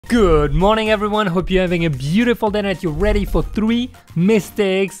Good morning, everyone. Hope you're having a beautiful day and that you're ready for 3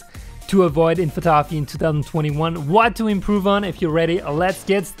 mistakes to avoid in photography in 2021. What to improve on. If you're ready, let's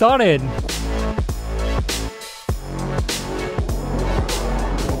get started.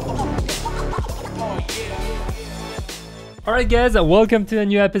 Alright guys, welcome to a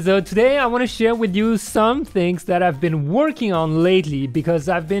new episode. Today I want to share with you some things that I've been working on lately because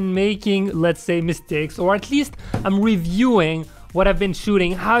I've been making, let's say, mistakes, or at least I'm reviewing what I've been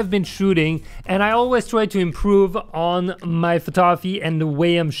shooting, how I've been shooting, and I always try to improve on my photography and the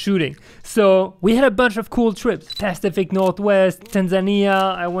way I'm shooting. So we had a bunch of cool trips: Pacific Northwest,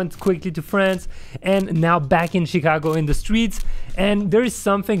 Tanzania, I went quickly to France, and now back in Chicago in the streets. And there is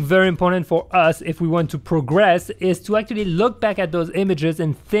something very important for us if we want to progress, is to actually look back at those images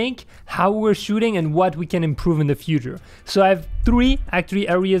and think how we're shooting and what we can improve in the future. So I have 3 actually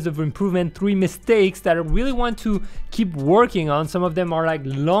areas of improvement, 3 mistakes that I really want to keep working on. Some of them are like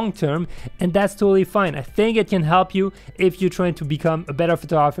long-term, and that's totally fine. I think it can help you if you're trying to become a better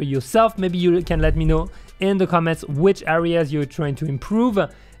photographer yourself. Maybe you can let me know in the comments which areas you're trying to improve,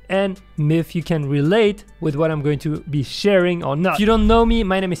 and if you can relate with what I'm going to be sharing or not. If you don't know me,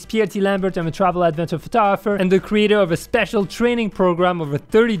 my name is Pierre T. Lambert. I'm a travel adventure photographer and the creator of a special training program over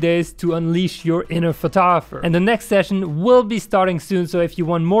 30 days to unleash your inner photographer. And the next session will be starting soon, so if you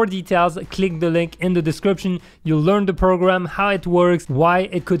want more details, click the link in the description. You'll learn the program, how it works, why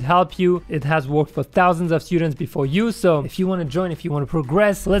it could help you. It has worked for thousands of students before you, so if you want to join, if you want to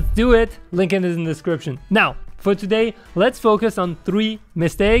progress, let's do it. Link is in the description. Now, for today, let's focus on 3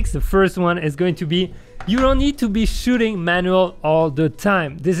 mistakes. The first one is going to be, you don't need to be shooting manual all the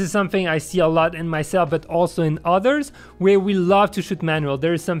time. This is something I see a lot in myself, but also in others, where we love to shoot manual.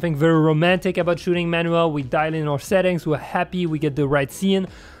 There is something very romantic about shooting manual. We dial in our settings, we're happy, we get the right scene.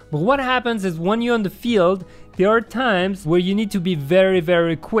 But what happens is when you're on the field, there are times where you need to be very,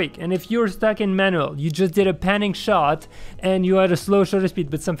 very quick. And if you're stuck in manual, you just did a panning shot and you had a slow shutter speed,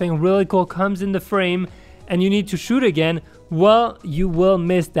 but something really cool comes in the frame, and you need to shoot again, well, you will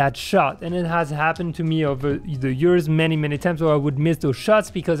miss that shot. And it has happened to me over the years many times where I would miss those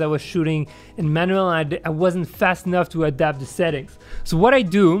shots because I was shooting in manual and I wasn't fast enough to adapt the settings. So what I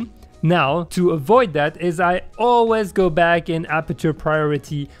do now to avoid that is I always go back in aperture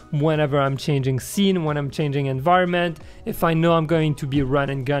priority whenever I'm changing scene, when I'm changing environment, if I know I'm going to be run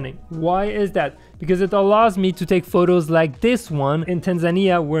and gunning. Why is that? Because it allows me to take photos like this one. In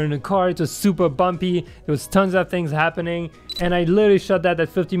Tanzania, we're in a car, it was super bumpy, there was tons of things happening, and I literally shot that at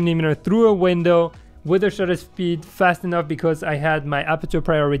 50mm through a window with a shutter speed fast enough because I had my aperture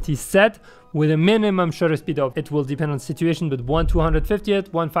priority set with a minimum shutter speed of, it will depend on the situation, but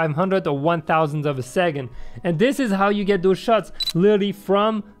 1/250th, 1/500th, or 1,000th of a second. And this is how you get those shots, literally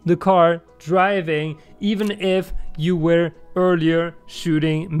from the car driving, even if you were earlier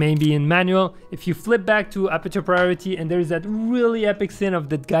shooting maybe in manual. If you flip back to aperture priority and there's that really epic scene of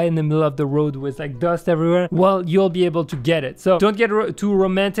that guy in the middle of the road with like dust everywhere, well, you'll be able to get it. So don't get too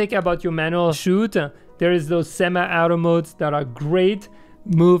romantic about your manual shoot. There is those semi-auto modes that are great.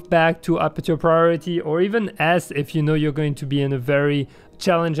 Move back to aperture priority, or even S if you know you're going to be in a very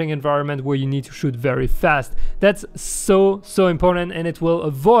challenging environment where you need to shoot very fast. That's so important, and it will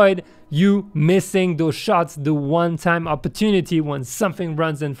avoid you missing those shots, the one-time opportunity when something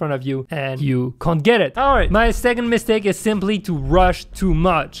runs in front of you and you can't get it. All right, my second mistake is simply to rush too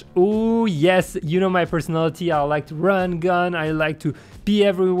much. Oh yes, you know my personality. I like to run, gun, I like to be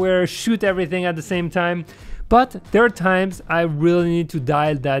everywhere, shoot everything at the same time. But there are times I really need to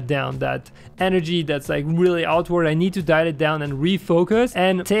dial that down, that energy that's like really outward. I need to dial it down and refocus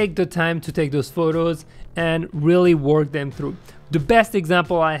and take the time to take those photos and really work them through. The best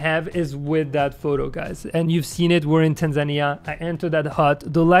example I have is with that photo, guys, and you've seen it. We're in Tanzania. I entered that hut.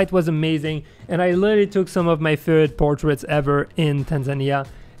 The light was amazing, and I literally took some of my favorite portraits ever in Tanzania.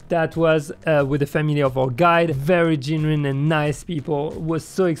 That was with the family of our guide. Very genuine and nice people. Was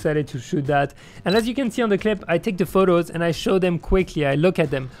so excited to shoot that. And as you can see on the clip, I take the photos and I show them quickly. I look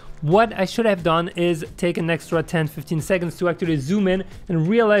at them. What I should have done is take an extra 10-15 seconds to actually zoom in and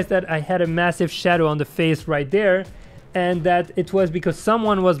realize that I had a massive shadow on the face right there, and that it was because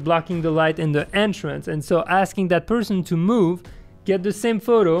someone was blocking the light in the entrance. And so asking that person to move, get the same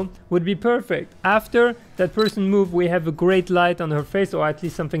photo, would be perfect. After that person moved, we have a great light on her face, or at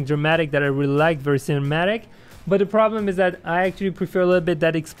least something dramatic that I really like, very cinematic. But the problem is that I actually prefer a little bit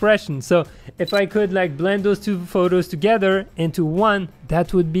that expression. So if I could like blend those 2 photos together into one,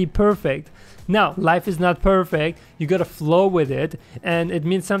 that would be perfect. Now, life is not perfect. You gotta flow with it. And it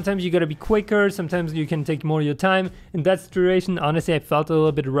means sometimes you gotta be quicker. Sometimes you can take more of your time. In that situation, honestly, I felt a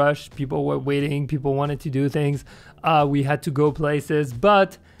little bit rushed. People were waiting. People wanted to do things. We had to go places.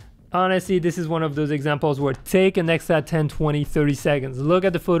 But honestly, this is one of those examples where take an extra 10, 20, 30 seconds. Look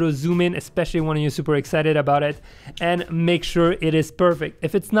at the photo, zoom in, especially when you're super excited about it, and make sure it is perfect.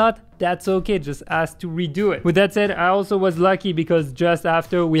 If it's not, that's okay, just ask to redo it. With that said, I also was lucky because just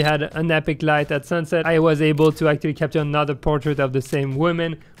after we had an epic light at sunset, I was able to actually capture another portrait of the same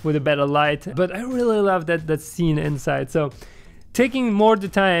woman with a better light. But I really love that scene inside. So taking more the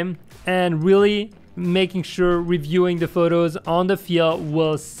time and really making sure reviewing the photos on the field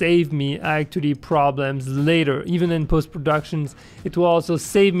will save me actually problems later. Even in post-productions, it will also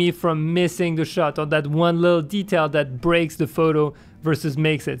save me from missing the shot or that one little detail that breaks the photo versus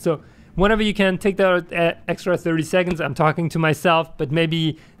makes it. So whenever you can, take that extra 30 seconds. I'm talking to myself, but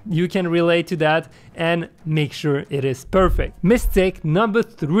maybe you can relate to that, and make sure it is perfect. Mistake number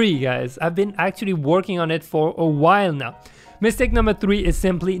 3, guys. I've been actually working on it for a while now. Mistake number 3 is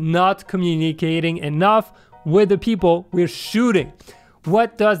simply not communicating enough with the people we're shooting.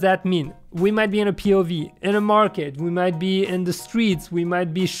 What does that mean? We might be in a POV, in a market, we might be in the streets, we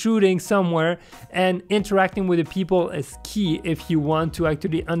might be shooting somewhere, and interacting with the people is key if you want to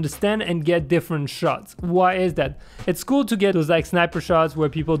actually understand and get different shots. Why is that? It's cool to get those like sniper shots where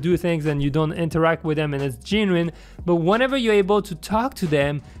people do things and you don't interact with them and it's genuine, but whenever you're able to talk to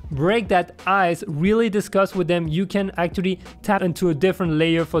them, break that ice, really discuss with them, you can actually tap into a different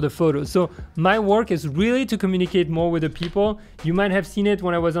layer for the photo. So my work is really to communicate more with the people. You might have seen it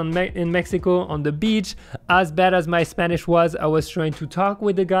when I was in Mexico on the beach. As bad as my Spanish was, I was trying to talk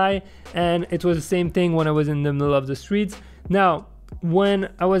with the guy, and it was the same thing when I was in the middle of the streets. Now,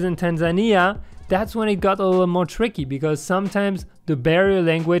 when I was in Tanzania, that's when it got a little more tricky because sometimes the barrier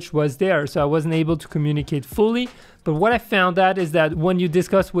language was there, so I wasn't able to communicate fully. But what I found out is that when you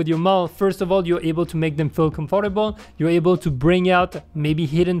discuss with your model, first of all, you're able to make them feel comfortable. You're able to bring out maybe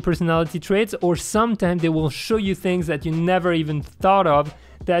hidden personality traits, or sometimes they will show you things that you never even thought of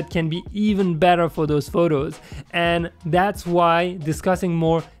that can be even better for those photos. And that's why discussing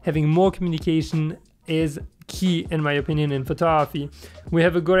more, having more communication is key in my opinion in photography. We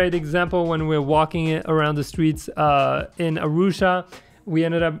have a great example when we're walking around the streets in Arusha. We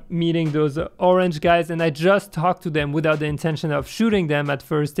ended up meeting those orange guys, and I just talked to them without the intention of shooting them at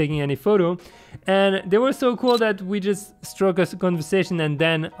first, taking any photo. And they were so cool that we just struck a conversation, and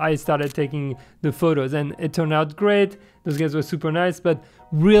then I started taking the photos, and it turned out great. Those guys were super nice, but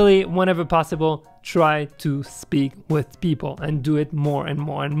really, whenever possible, try to speak with people and do it more and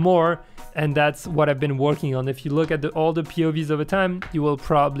more and more. And that's what I've been working on. If you look at all the POVs over time, you will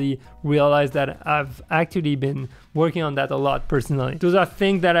probably realize that I've actually been working on that a lot personally. Those are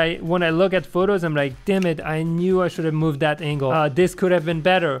things that when I look at photos, I'm like, damn it, I knew I should have moved that angle. This could have been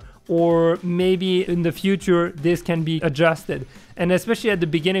better. Or maybe in the future, this can be adjusted. And especially at the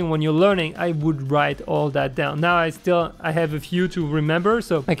beginning when you're learning, I would write all that down. Now I have a few to remember,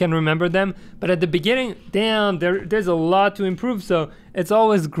 so I can remember them. But at the beginning, damn, there's a lot to improve. So it's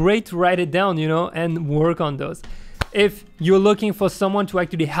always great to write it down, and work on those. If you're looking for someone to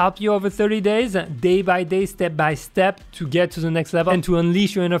actually help you over 30 days, day by day, step by step, to get to the next level and to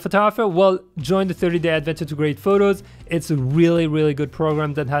unleash your inner photographer, well, join the 30-day adventure to great photos. It's a really, really good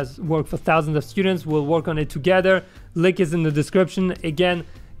program that has worked for thousands of students. We'll work on it together. Link is in the description. Again,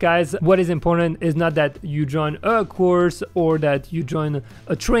 guys, what is important is not that you join a course or that you join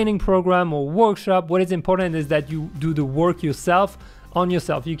a training program or workshop. What is important is that you do the work yourself, on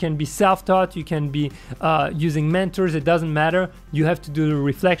yourself. You can be self-taught, you can be using mentors, it doesn't matter. You have to do the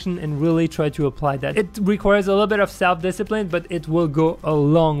reflection and really try to apply that. It requires a little bit of self-discipline, but it will go a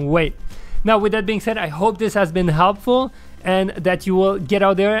long way. Now, with that being said, I hope this has been helpful and that you will get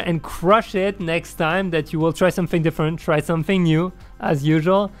out there and crush it next time, that you will try something different, try something new as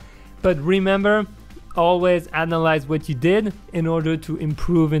usual. But remember, always analyze what you did in order to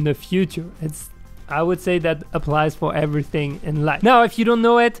improve in the future. I would say that applies for everything in life. Now, if you don't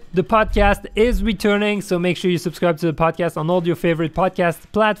know it, the podcast is returning, so make sure you subscribe to the podcast on all your favorite podcast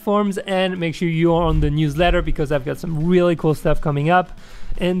platforms, and make sure you're on the newsletter because I've got some really cool stuff coming up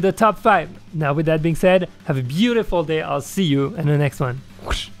in the top 5. Now, with that being said, have a beautiful day. I'll see you in the next one.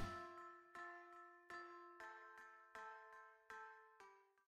 Whoosh.